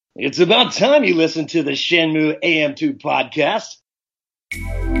It's about time you listen to the Shenmue AM2 podcast.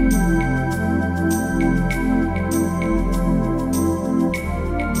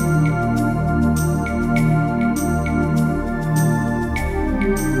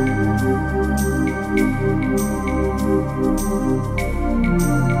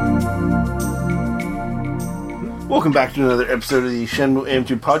 Welcome back to another episode of the Shenmue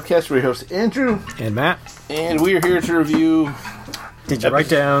AM2 podcast. We're your hosts, Andrew and Matt. And we are here to review... Did you write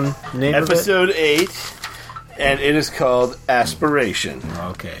down the name episode 8, and it is called Aspiration.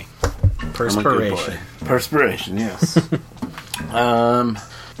 Okay. Perspiration. Perspiration, yes.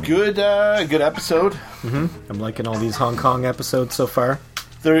 Good episode. Mm-hmm. I'm liking all these Hong Kong episodes so far.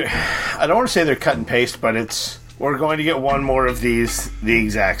 I don't want to say they're cut and paste, but we're going to get one more of these the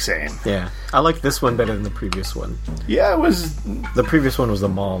exact same. Yeah. I like this one better than the previous one. Yeah, it was... The previous one was the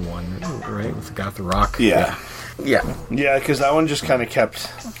mall one, right? With the guy with the rock. Yeah. Yeah, because that one just kind of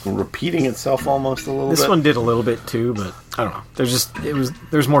kept repeating itself almost a little bit. This one did a little bit too, but I don't know.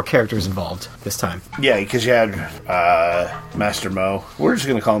 There's more characters involved this time. Yeah, because you had Master Mo. We're just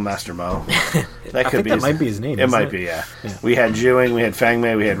going to call him Master Mo. That might be his name. It might be, yeah. We had Jiwing, we had Fang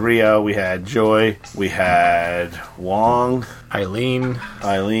Mei, we had Ryo, we had Joy, we had Wong, Eileen,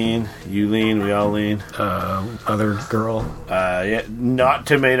 Yulin, we all lean. Other girl. Not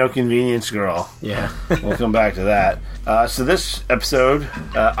Tomato Convenience Girl. Yeah. We'll come back to that. So this episode,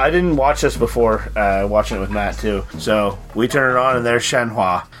 I didn't watch this before, watching it with Matt too. So we turn it on and there's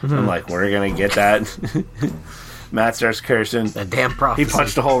Shenhua. Mm-hmm. I'm like, we're going to get that. Matt starts cursing. A damn prophecy. He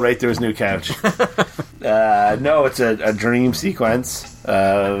punched a hole right through his new couch. No, it's a dream sequence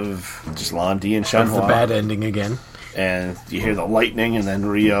of just Lan Di and Shenhua. That's the bad ending again. And you hear the lightning, and then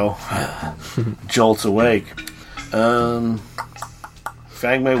Ryo jolts awake. Fang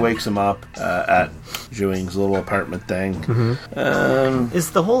Mei wakes him up at Jiwing's little apartment thing. Mm-hmm.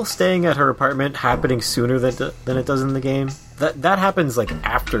 Is the whole staying at her apartment happening sooner than it does in the game? That happens like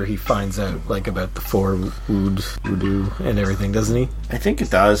after he finds out like about the four voodoo and everything, doesn't he? I think it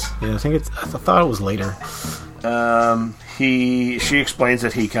does. Yeah, I thought it was later. She explains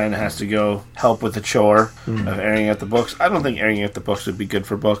that he kind of has to go help with the chore of airing out the books. I don't think airing out the books would be good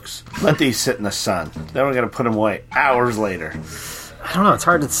for books. Let these sit in the sun. Then we're going to put them away hours later. I don't know. It's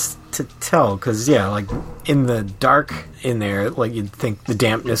hard to tell because, like in the dark in there, like you'd think the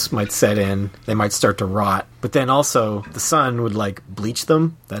dampness might set in. They might start to rot. But then also the sun would like bleach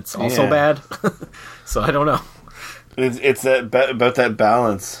them. That's also bad. So I don't know. It's about that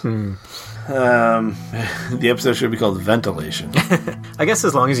balance. The episode should be called Ventilation. I guess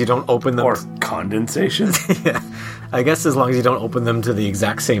as long as you don't open them... Or Condensation. Yeah. I guess as long as you don't open them to the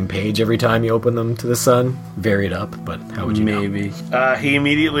exact same page every time you open them to the sun. Vary it up, but how would you know? Maybe. He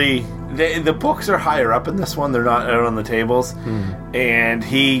immediately... The books are higher up in this one. They're not out on the tables. And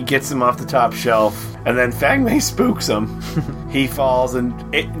he gets them off the top shelf. And then Fang Mei spooks him. He falls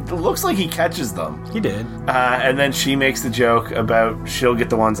and it looks like he catches them. He did. And then she makes the joke about she'll get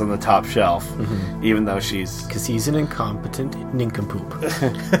the ones on the top shelf. Even though she's... Because he's an incompetent nincompoop.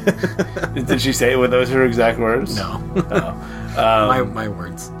 Did she say it? Those are her exact words? No. My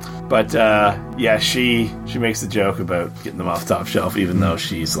words. But she makes the joke about getting them off the top shelf, even though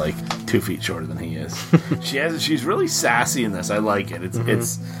she's like 2 feet shorter than he is. She's really sassy in this. I like it.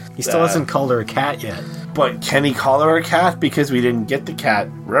 It's he still hasn't called her a cat yet. But can he call her a cat? Because we didn't get the cat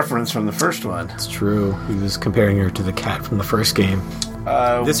reference from the first one. It's true. He was comparing her to the cat from the first game.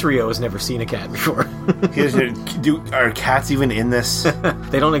 This Ryo has never seen a cat before. Are cats even in this?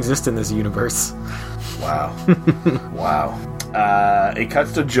 They don't exist in this universe. Wow. Wow. It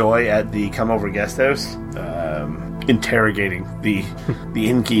cuts to Joy at the come over guest house, interrogating the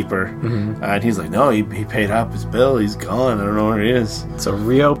innkeeper. And he's like, no, he paid up his bill. He's gone. I don't know where he is. So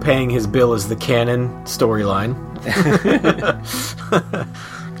Ryo paying his bill is the canon storyline.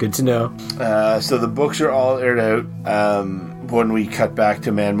 Good to know. So the books are all aired out when we cut back to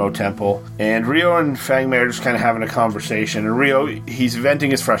Manmo Temple. And Ryo and Fang Mei are just kind of having a conversation. And Ryo, he's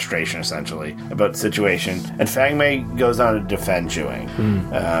venting his frustration, essentially, about the situation. And Fang Mei goes on to defend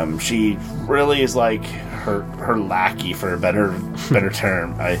Jiwing. She really is like her lackey, for a better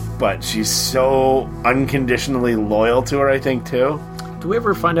term. But she's so unconditionally loyal to her, I think, too. Do we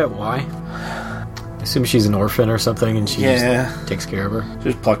ever find out why? I assume she's an orphan or something, and she just takes care of her.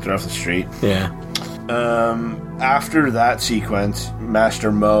 Just plucked her off the street. Yeah. After that sequence,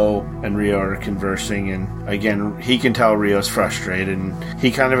 Master Mo and Ryo are conversing, and again, he can tell Ryo's frustrated, and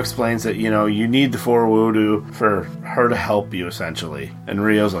he kind of explains that, you need the four voodoo for her to help you, essentially. And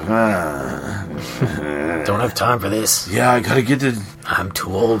Ryo's like, don't have time for this. Yeah, I gotta get to... I'm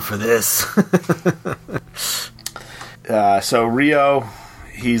too old for this. So Ryo...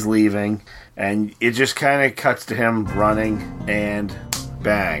 he's leaving, and it just kind of cuts to him running, and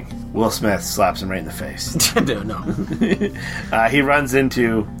bang, Will Smith slaps him right in the face. No. He runs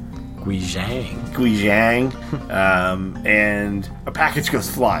into Guizhang. And a package goes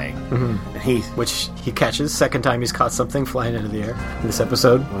flying. And Which he catches. Second time he's caught something flying out of the air in this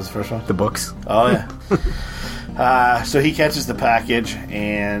episode. What was the first one? The books. Oh, yeah. So he catches the package,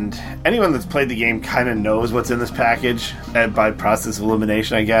 and anyone that's played the game kind of knows what's in this package by process of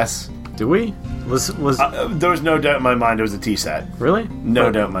elimination, I guess. Do we? There was no doubt in my mind it was a tea set. Really?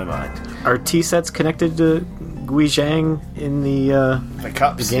 No doubt in my mind. Are tea sets connected to Guizhang in the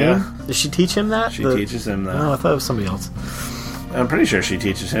cups, game? yeah. Does she teach him that? She teaches him that. Oh, I thought it was somebody else. I'm pretty sure she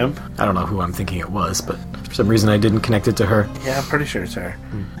teaches him. I don't know who I'm thinking it was, but for some reason I didn't connect it to her. Yeah, I'm pretty sure it's her.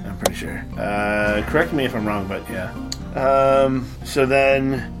 I'm pretty sure. Correct me if I'm wrong, but yeah. So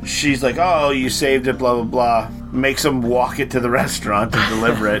then she's like, oh, you saved it, blah, blah, blah. Makes him walk it to the restaurant to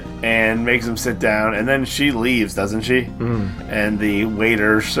deliver it, and makes him sit down, and then she leaves, doesn't she? And the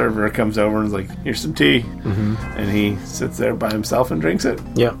server comes over and is like, here's some tea. And he sits there by himself and drinks it.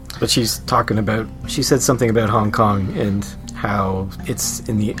 Yeah, but she said something about Hong Kong and how it's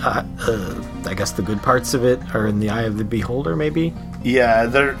in the, I guess the good parts of it are in the eye of the beholder, maybe? Yeah,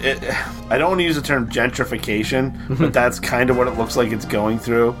 I don't want to use the term gentrification, but that's kind of what it looks like it's going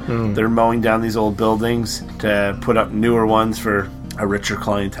through. They're mowing down these old buildings to put up newer ones for a richer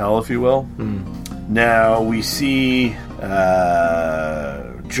clientele, if you will. Now we see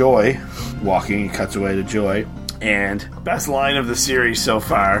Joy walking. It cuts away to Joy. And best line of the series so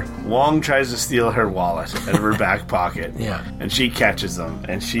far, Wong tries to steal her wallet out of her back pocket. Yeah. And she catches them.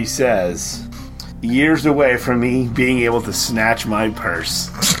 And she says, years away from me being able to snatch my purse.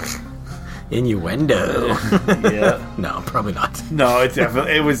 Innuendo. Yeah. No, probably not. No,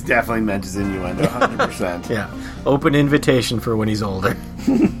 it was definitely meant as innuendo, 100%. Yeah. Open invitation for when he's older.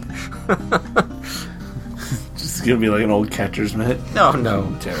 Just gonna be like an old catcher's mitt.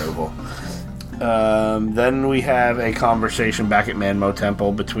 No. Terrible. Then we have a conversation back at Manmo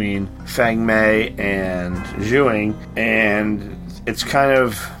Temple between Fang Mei and Zhuing, and it's kind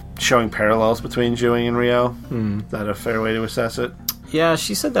of showing parallels between Zhuing and Rio. Is that a fair way to assess it? Yeah,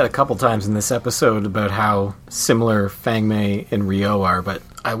 she said that a couple times in this episode about how similar Fang Mei and Rio are, but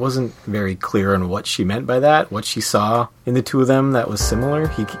I wasn't very clear on what she meant by that, what she saw in the two of them that was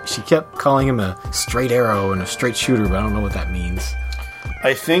similar. She kept calling him a straight arrow and a straight shooter, but I don't know what that means.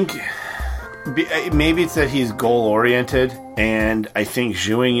 I think maybe it's that he's goal-oriented, and I think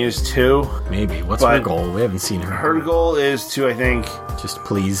Zhuing is too. Maybe. What's her goal? We haven't seen her. Her goal is to, I think... just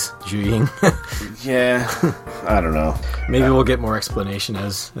please Zhuing. Yeah. I don't know. Maybe we'll get more explanation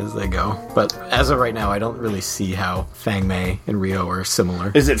as they go. But as of right now, I don't really see how Fang Mei and Rio are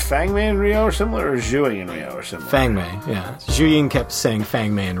similar. Is it Fang Mei and Rio are similar, or Zhuing and Rio are similar? Fang Mei, yeah. Zhuing kept saying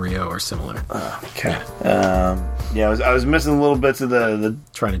Fang Mei and Rio are similar. Okay. Yeah, I was missing little bits of the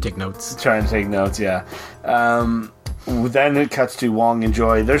trying to take notes. Trying to take notes, yeah. Then it cuts to Wong and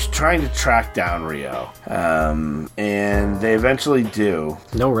Joy. They're trying to track down Rio. And they eventually do.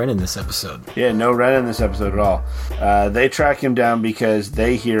 No Ren in this episode. Yeah, no Ren in this episode at all. They track him down because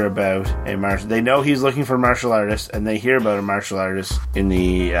they hear about they know he's looking for martial artists, and they hear about a martial artist in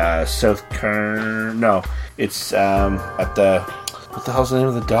the South Kern. No, it's at the... what the hell's the name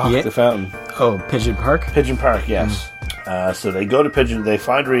of the dock? Yeah. The fountain. Oh, Pigeon Park? Pigeon Park, yes. So they go to Pigeon... They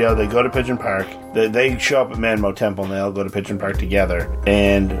find Rio, they go to Pigeon Park. They show up at Manmo Temple, and they all go to Pigeon Park together.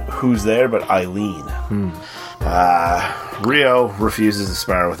 And who's there but Eileen? Rio refuses to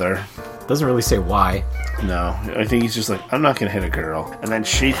spar with her. Doesn't really say why. No. I think he's just like, I'm not going to hit a girl. And then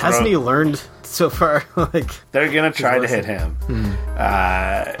she... Hasn't he learned so far? They're going to try to hit him.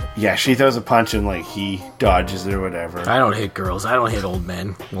 Yeah, she throws a punch and, he dodges it or whatever. I don't hit girls. I don't hit old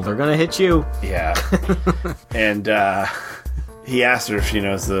men. Well, they're going to hit you. Yeah. And, he asked her if she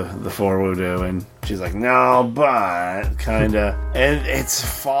knows the four voodoo, and she's like, no, but kinda. And it's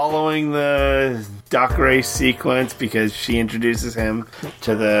following the duck race sequence because she introduces him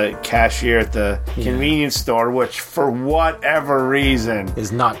to the cashier at the convenience store, which for whatever reason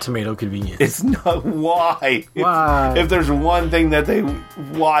is not Tomato Convenience. It's not. Why? Why? If there's one thing that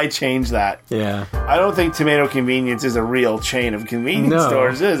why change that? Yeah. I don't think Tomato Convenience is a real chain of convenience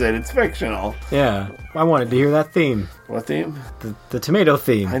stores, is it? It's fictional. Yeah. I wanted to hear that theme. What theme? The tomato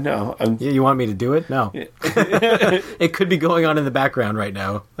theme. I know. You want me to do it? No. It could be going on in the background right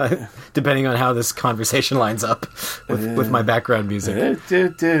now, depending on how this conversation lines up with my background music.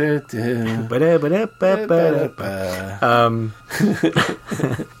 Damn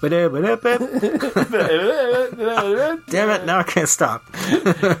it, now I can't stop.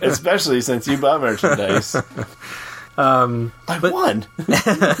 Especially since you bought merchandise. I won.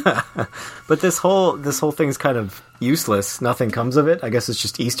 But this whole thing's kind of useless. Nothing comes of it. I guess it's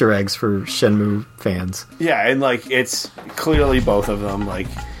just Easter eggs for Shenmue fans. Yeah, and like it's clearly both of them. Like,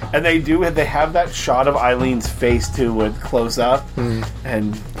 and they have that shot of Eileen's face too with close up,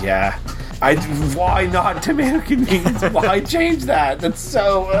 and yeah. Why not tomato convenience? Why change that? That's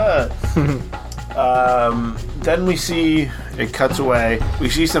so. Then we see it cuts away. We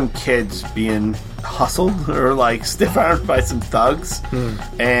see some kids being hustled or like stiff armed by some thugs,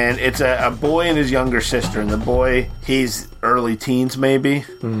 and it's a boy and his younger sister. And the boy, he's early teens maybe.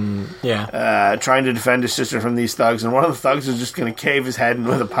 Trying to defend his sister from these thugs, and one of the thugs is just going to cave his head in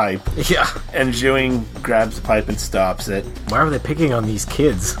with a pipe. Yeah. And Zhuing grabs the pipe and stops it. Why are they picking on these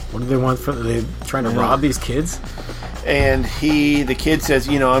kids? What do they want? Are they trying to rob these kids? And the kid says,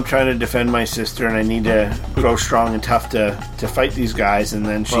 I'm trying to defend my sister, and I need to grow strong and tough to fight these guys. And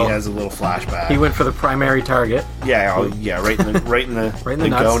then she has a little flashback. He went for the primary target. Yeah, right in the right in the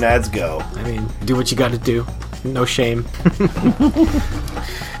gonads go. I mean, do what you got to do. No shame.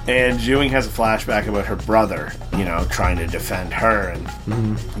 And Zhuing has a flashback about her brother, trying to defend her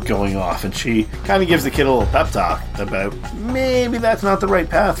and going off. And she kind of gives the kid a little pep talk about maybe that's not the right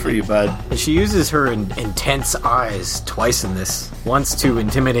path for you, bud. And she uses her intense eyes twice in this. Once to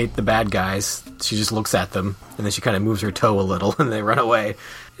intimidate the bad guys. She just looks at them, and then she kind of moves her toe a little, and they run away.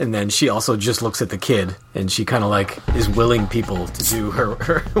 And then she also just looks at the kid, and she kind of like is willing people to do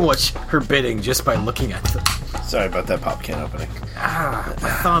her bidding just by looking at them. Sorry about that pop can opening. My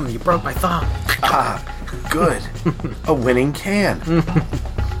thumb! You broke my thumb. Good. A winning can.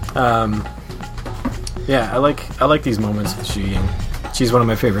 Yeah, I like these moments with Xu Ying. She's one of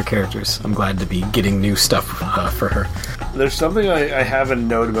my favorite characters. I'm glad to be getting new stuff for her. There's something I have a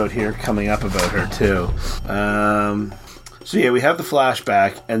note about here coming up about her too. So yeah, we have the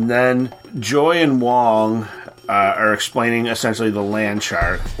flashback, and then Joy and Wong are explaining essentially the land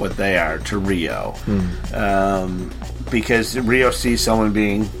shark, what they are, to Ryo. Because Ryo sees someone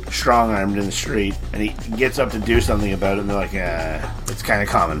being strong-armed in the street, and he gets up to do something about it, and they're like, it's kind of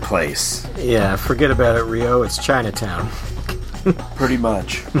commonplace. Yeah, forget about it, Ryo. It's Chinatown. Pretty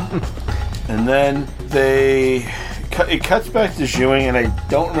much. And then it cuts back to Zhuing, and I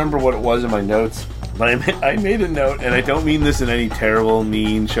don't remember what it was in my notes, but I made a note, and I don't mean this in any terrible,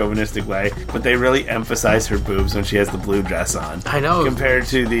 mean, chauvinistic way, but they really emphasize her boobs when she has the blue dress on. I know. Compared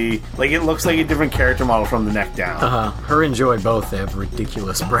to it looks like a different character model from the neck down. Her and Joy both have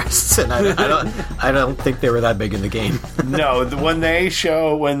ridiculous breasts, and I don't think they were that big in the game. No, when they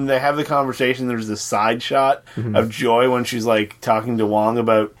have the conversation, there's this side shot of Joy when she's like talking to Wong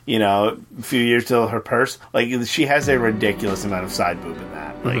about, a few years till her purse. Like, she has a ridiculous amount of side boob in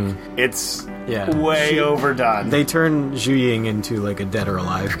that. Like, it's way overdone. They turn Xu Ying into like a dead or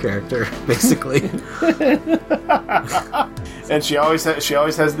alive character, basically. And she always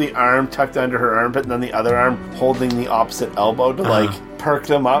has the arm tucked under her armpit, and then the other arm holding the opposite elbow to perk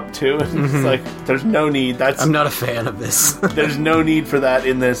them up too. It's like there's no need. I'm not a fan of this. There's no need for that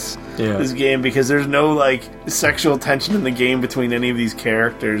in this game, because there's no like sexual tension in the game between any of these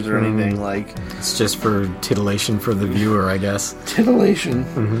characters or anything. Like, it's just for titillation for the viewer, I guess. Titillation.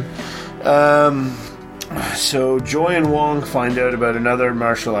 So Joy and Wong find out about another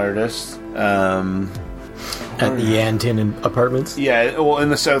martial artist at the Yantin Apartments. Yeah, well, in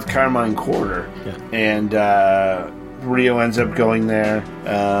the South Carmine Quarter. Yeah. And Ryo ends up going there.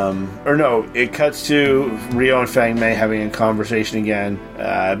 It cuts to Ryo and Fang Mei having a conversation again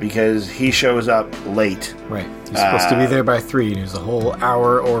because he shows up late. Right. He's supposed to be there by 3, and he's a whole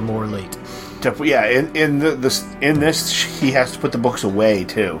hour or more late. In this, he has to put the books away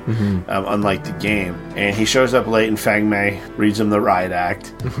too, unlike the game. And he shows up late, and Fang Mei reads him the riot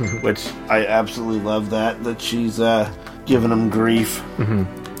act, which I absolutely love that she's giving him grief.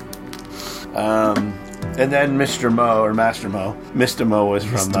 And then Mr. Mo, or Master Mo, Mr. Mo was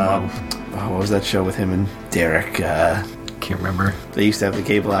from what was that show with him and Derek? Can't remember. They used to have the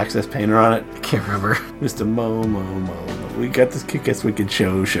cable access painter on it. Can't remember. Mr. Mo. We got this Kick-Ass Wicked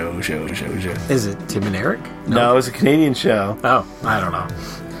show. Is it Tim and Eric? No, it was a Canadian show. Oh, I don't know.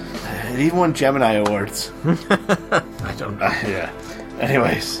 It even won Gemini Awards. I don't know. Yeah.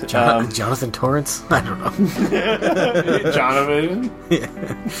 Anyways. Jonathan Torrance? I don't know. Jonathan? Yeah.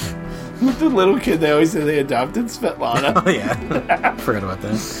 The little kid, they always say they adopted Svetlana. Oh, yeah. Forgot about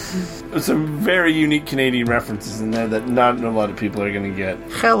that. Some very unique Canadian references in there that not a lot of people are going to get.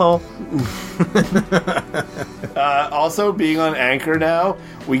 Hello. Also, being on Anchor now,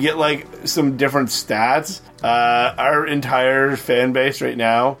 we get like some different stats, Our entire fan base right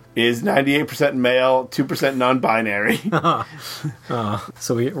now is 98% male, 2% non-binary.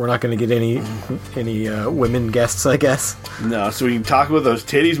 So we're not going to get any women guests, I guess. No, so we can talk about those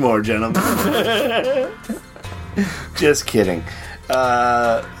titties more, gentlemen. Just kidding.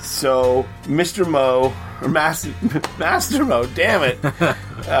 So Mr. Mo, or Master Mo, damn it.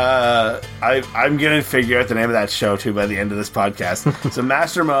 I'm going to figure out the name of that show, too, by the end of this podcast. So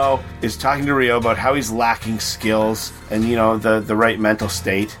Master Mo is talking to Rio about how he's lacking skills and, the right mental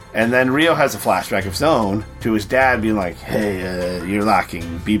state. And then Rio has a flashback of his own to his dad being like, hey, you're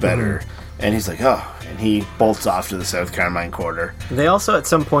lacking, be better. Mm-hmm. And he's like, oh, and he bolts off to the South Carmine Quarter. They also, at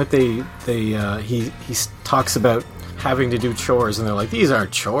some point, he talks about having to do chores, and they're like, these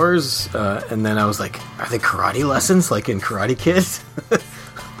aren't chores. And then I was like, are they karate lessons, like in Karate Kid?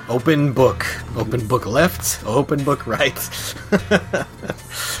 Open book left, open book right.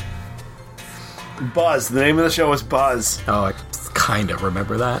 Buzz. The name of the show was Buzz. Oh, I kind of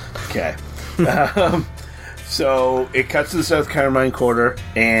remember that. Okay. So it cuts to the South Carmine Quarter,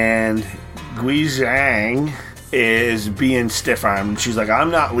 and Gui Zhang is being stiff-armed. She's like,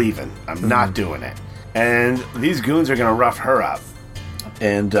 I'm not leaving. I'm not doing it. And these goons are going to rough her up.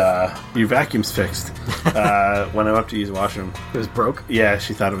 And your vacuum's fixed. When I went up to use the washroom. It was broke? Yeah,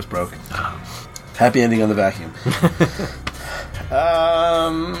 she thought it was broke. Happy ending on the vacuum.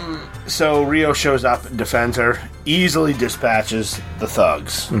 So Rio shows up, defends her, easily dispatches the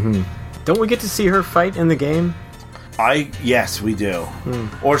thugs. Mm-hmm. Don't we get to see her fight in the game? Yes, we do.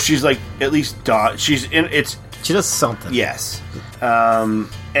 Or she's like, at least, she's in, it's... She does something. Yes. And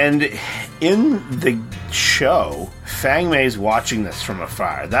in the show, Fang Mei's watching this from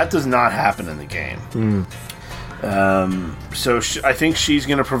afar. That does not happen in the game. So I think she's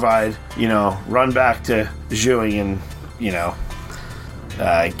going to provide, run back to Zhuing and,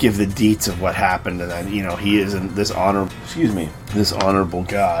 give the deets of what happened. And then, he isn't this honorable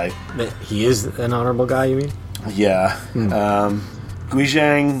guy. He is an honorable guy, you mean? Yeah. Gui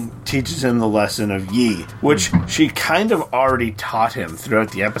Zhang teaches him the lesson of Yi, which she kind of already taught him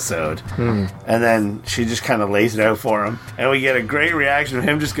throughout the episode. And then she just kind of lays it out for him. And we get a great reaction of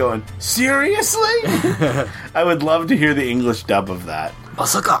him just going, seriously? I would love to hear the English dub of that.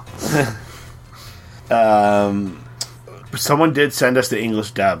 Masaka! Someone did send us the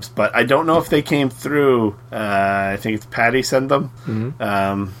English dubs, but I don't know if they came through. I think it's Patty sent them.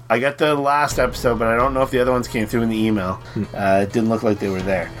 I got the last episode, but I don't know if the other ones came through in the email. It didn't look like they were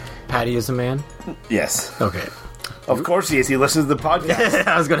there. Patty is a man? Yes. Okay. Of course he is. He listens to the podcast.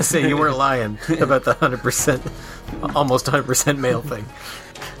 I was going to say, you weren't lying about the 100%, almost 100% male thing.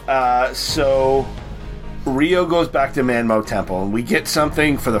 So Rio goes back to Manmo Temple, and we get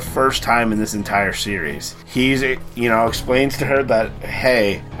something for the first time in this entire series. He's, explains to her that,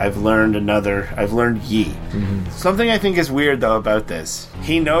 hey, I've learned Yi. Something I think is weird, though, about this.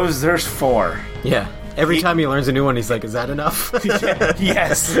 He knows there's 4. Yeah. Every time he learns a new one, he's like, is that enough? Yeah,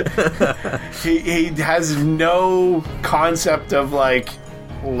 yes. He has no concept of,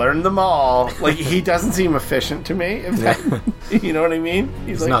 learn them all. He doesn't seem efficient to me. You know what I mean?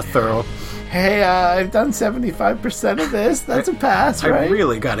 He's not thorough. Hey, I've done 75% of this. That's a pass, right? I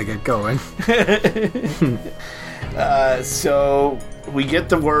really got to get going. So we get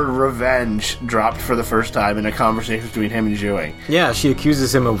the word revenge dropped for the first time in a conversation between him and Zhuing. Yeah, she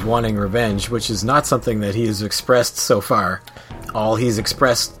accuses him of wanting revenge, which is not something that he has expressed so far. All he's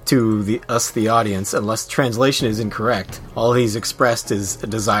expressed to the audience, unless translation is incorrect, all he's expressed is a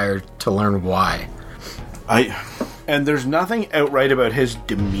desire to learn why. And there's nothing outright about his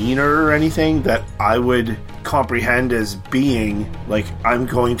demeanor or anything that I would comprehend as being I'm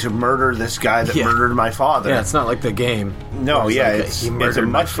going to murder this guy that murdered my father. Yeah, it's not like the game. No, yeah, he murdered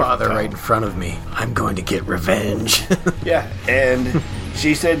my father right in front of me. I'm going to get revenge. Yeah, and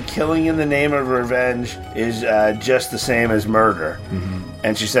she said killing in the name of revenge is just the same as murder.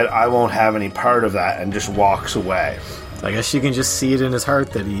 And she said, I won't have any part of that, and just walks away. I guess you can just see it in his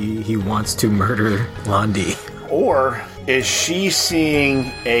heart that he wants to murder Londi. Or is she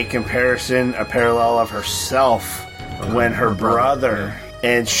seeing a parallel of herself when her brother,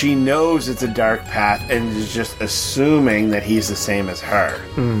 and she knows it's a dark path and is just assuming that he's the same as her?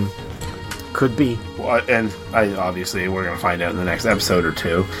 Could be. And obviously we're going to find out in the next episode or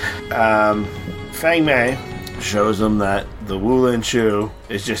two. Fang Mei shows them that the Wulin Shu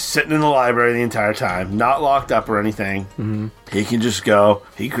is just sitting in the library the entire time, not locked up or anything. He can just go.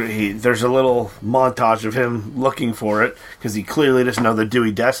 There's a little montage of him looking for it because he clearly doesn't know the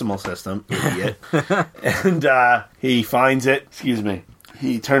Dewey Decimal System, idiot. And he finds it. Excuse me.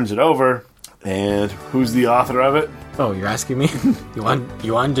 He turns it over, and who's the author of it? Oh, you're asking me? Yuan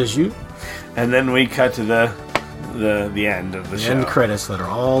Deju? And then we cut to the end of the show. End credits that are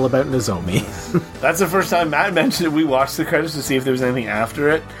all about Nozomi. That's the first time Matt mentioned it. We watched the credits to see if there was anything after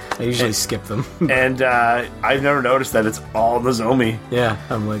it. I usually skip them. And I've never noticed that it's all Nozomi. Yeah,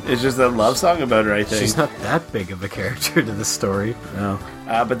 I'm like... It's just a love song about her, I think. She's not that big of a character to the story. No.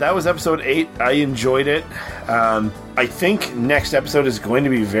 But that was episode 8. I enjoyed it. I think next episode is going to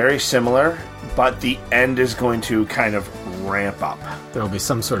be very similar, but the end is going to kind of ramp up. There'll be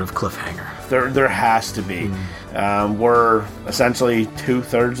some sort of cliffhanger. There has to be. We're essentially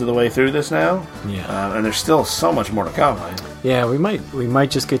 2/3 of the way through this now. Yeah. And there's still so much more to come. Yeah, we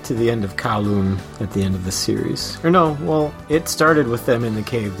might just get to the end of Kowloon at the end of the series. Or no, well, it started with them in the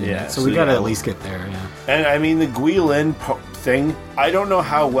cave, didn't it? So we gotta at least get there, yeah. And I mean, the Guilin thing, I don't know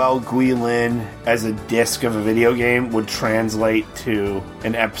how well Guilin as a disc of a video game would translate to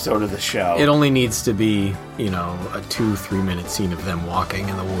an episode of the show. It only needs to be, a 2-3 minute scene of them walking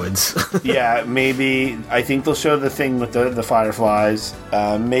in the woods. Yeah, maybe. I think they'll show the thing with the fireflies.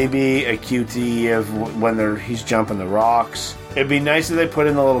 Maybe a QT of when he's jumping the rocks. It'd be nice if they put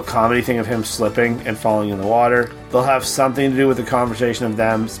in the little comedy thing of him slipping and falling in the water. They'll have something to do with the conversation of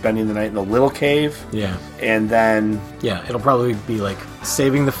them spending the night in the little cave. Yeah. And then... Yeah, it'll probably be like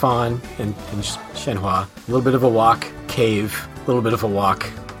saving the fawn in Shenhua. A little bit of a walk, cave. A little bit of a walk,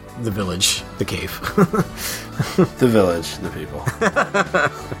 the village, the cave. The village, the people.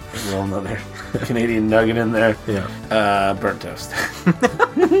 Roll another Canadian nugget in there. Yeah. Burnt toast.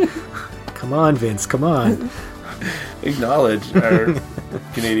 Come on, Vince, come on. Acknowledge our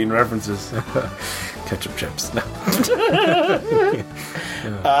Canadian references. Ketchup chips. No.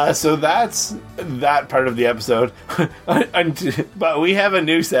 So that's that part of the episode. But we have a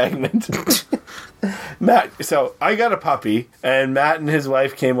new segment. Matt, so I got a puppy, and Matt and his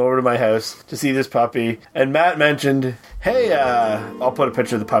wife came over to my house to see this puppy, and Matt mentioned, hey, I'll put a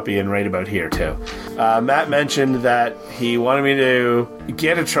picture of the puppy and right about here too. Matt mentioned that he wanted me to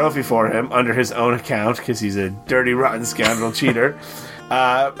get a trophy for him under his own account, because he's a dirty, rotten scoundrel cheater,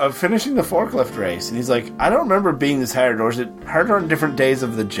 of finishing the forklift race. And he's like, I don't remember being this hard, or is it harder on different days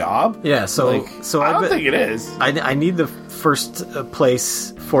of the job? Yeah, so I don't think it is. I need the first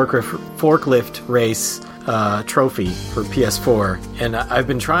place forklift race trophy for PS4, and I've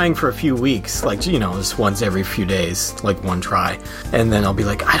been trying for a few weeks, just once every few days, like one try, and then I'll be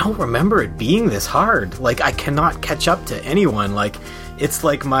like, I don't remember it being this hard. I cannot catch up to anyone. It's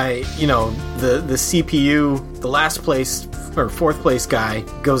like my, the CPU, the last place or fourth place guy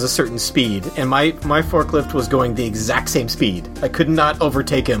goes a certain speed, and my forklift was going the exact same speed. I could not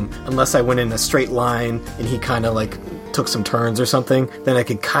overtake him unless I went in a straight line and he kind of took some turns or something. Then I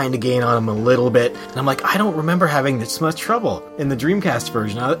could kind of gain on him a little bit. And I'm like, I don't remember having this much trouble in the Dreamcast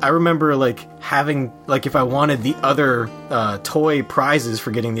version. I remember having, if I wanted the other toy prizes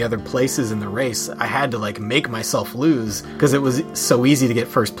for getting the other places in the race, I had to make myself lose because it was so easy to get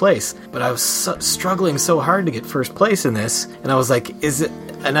first place. But I was struggling so hard to get first place in this, and I was like, is it...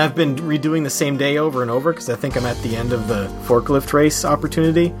 And I've been redoing the same day over and over because I think I'm at the end of the forklift race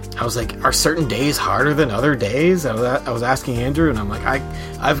opportunity. I was like, are certain days harder than other days? I was asking Andrew, and I'm like,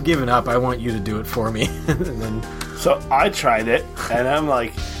 I've given up. I want you to do it for me. And then... So I tried it, and I'm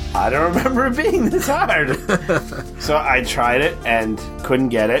like, I don't remember it being this hard. So I tried it and couldn't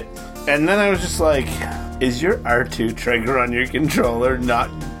get it. And then I was just like, is your R2 trigger on your controller not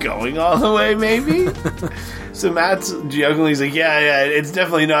going all the way, maybe? So Matt's jokingly, he's like, yeah, it's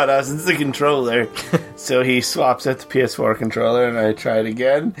definitely not us, it's the controller. So he swaps out the PS4 controller, and I try it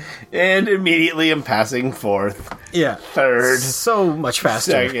again, and immediately I'm passing fourth. Yeah. Third. So much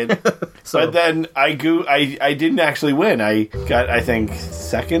faster. Second. But then I didn't actually win. I got, I think,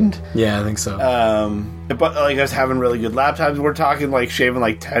 second. Yeah, I think so. But I was having really good lap times. We're talking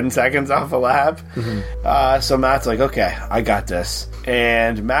shaving 10 seconds off a lap. Mm-hmm. So Matt's like, okay, I got this.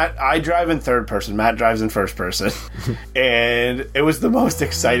 And I drive in third person. Matt drives in first person. And it was the most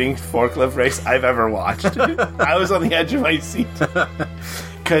exciting forklift race I've ever watched. I was on the edge of my seat.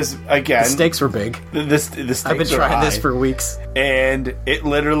 Because, again... The stakes were big. The stakes I've been trying high. this for weeks. And it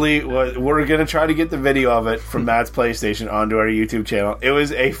literally was... We're going to try to get the video of it from Matt's PlayStation onto our YouTube channel. It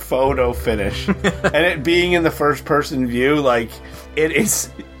was a photo finish. And it being in the first-person view, it's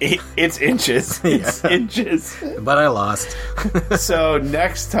inches. It's inches. But I lost. So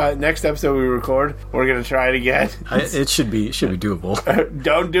next episode we record, we're going to try it again. It should be doable.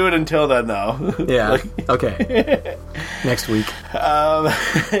 Don't do it until then, though. Yeah. Okay. Next week.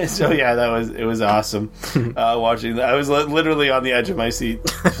 So yeah, it was awesome watching that. I was literally on the edge of my seat,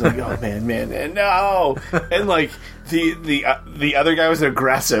 just like, oh man, and no, and the other guy was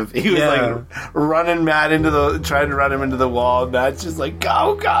aggressive. He was like running Matt trying to run him into the wall. Matt's just like,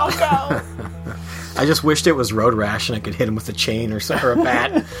 go, go, go. I just wished it was Road Rash and I could hit him with a chain or a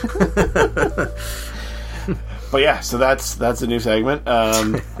bat. But yeah, so that's a new segment.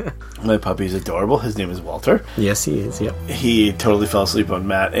 My puppy's adorable. His name is Walter. Yes, he is. Yep. He totally fell asleep on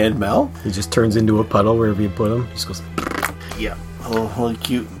Matt and Mel. He just turns into a puddle wherever you put him. He just goes. Yeah, a little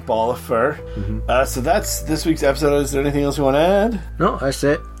cute ball of fur. So that's this week's episode. Is there anything else you want to add? No, that's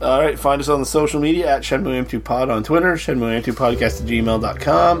it. All right, find us on the social media at ShenmueM2Pod on Twitter,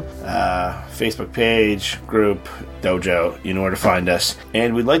 ShenmueM2Podcast@gmail.com, Facebook page, group, dojo, you know where to find us.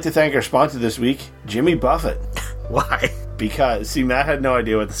 And we'd like to thank our sponsor this week, Jimmy Buffett. Why? Because, see, Matt had no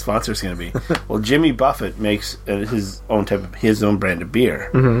idea what the sponsor is going to be. Well, Jimmy Buffett makes his own brand of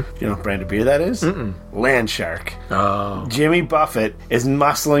beer. You know what brand of beer that is? Land Shark. Oh. Jimmy Buffett is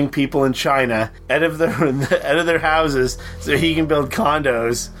muscling people in China out of their houses so he can build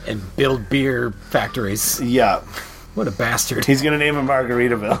condos And build beer factories. Yeah. What a bastard. He's going to name him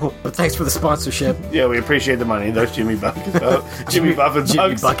Margaritaville. But thanks for the sponsorship. Yeah, we appreciate the money. Those Jimmy Buckets. Jimmy Buffett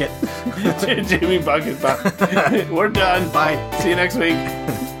Jimmy bucks. Bucket. Jimmy Bucket bucks. We're done. Bye. See you next week.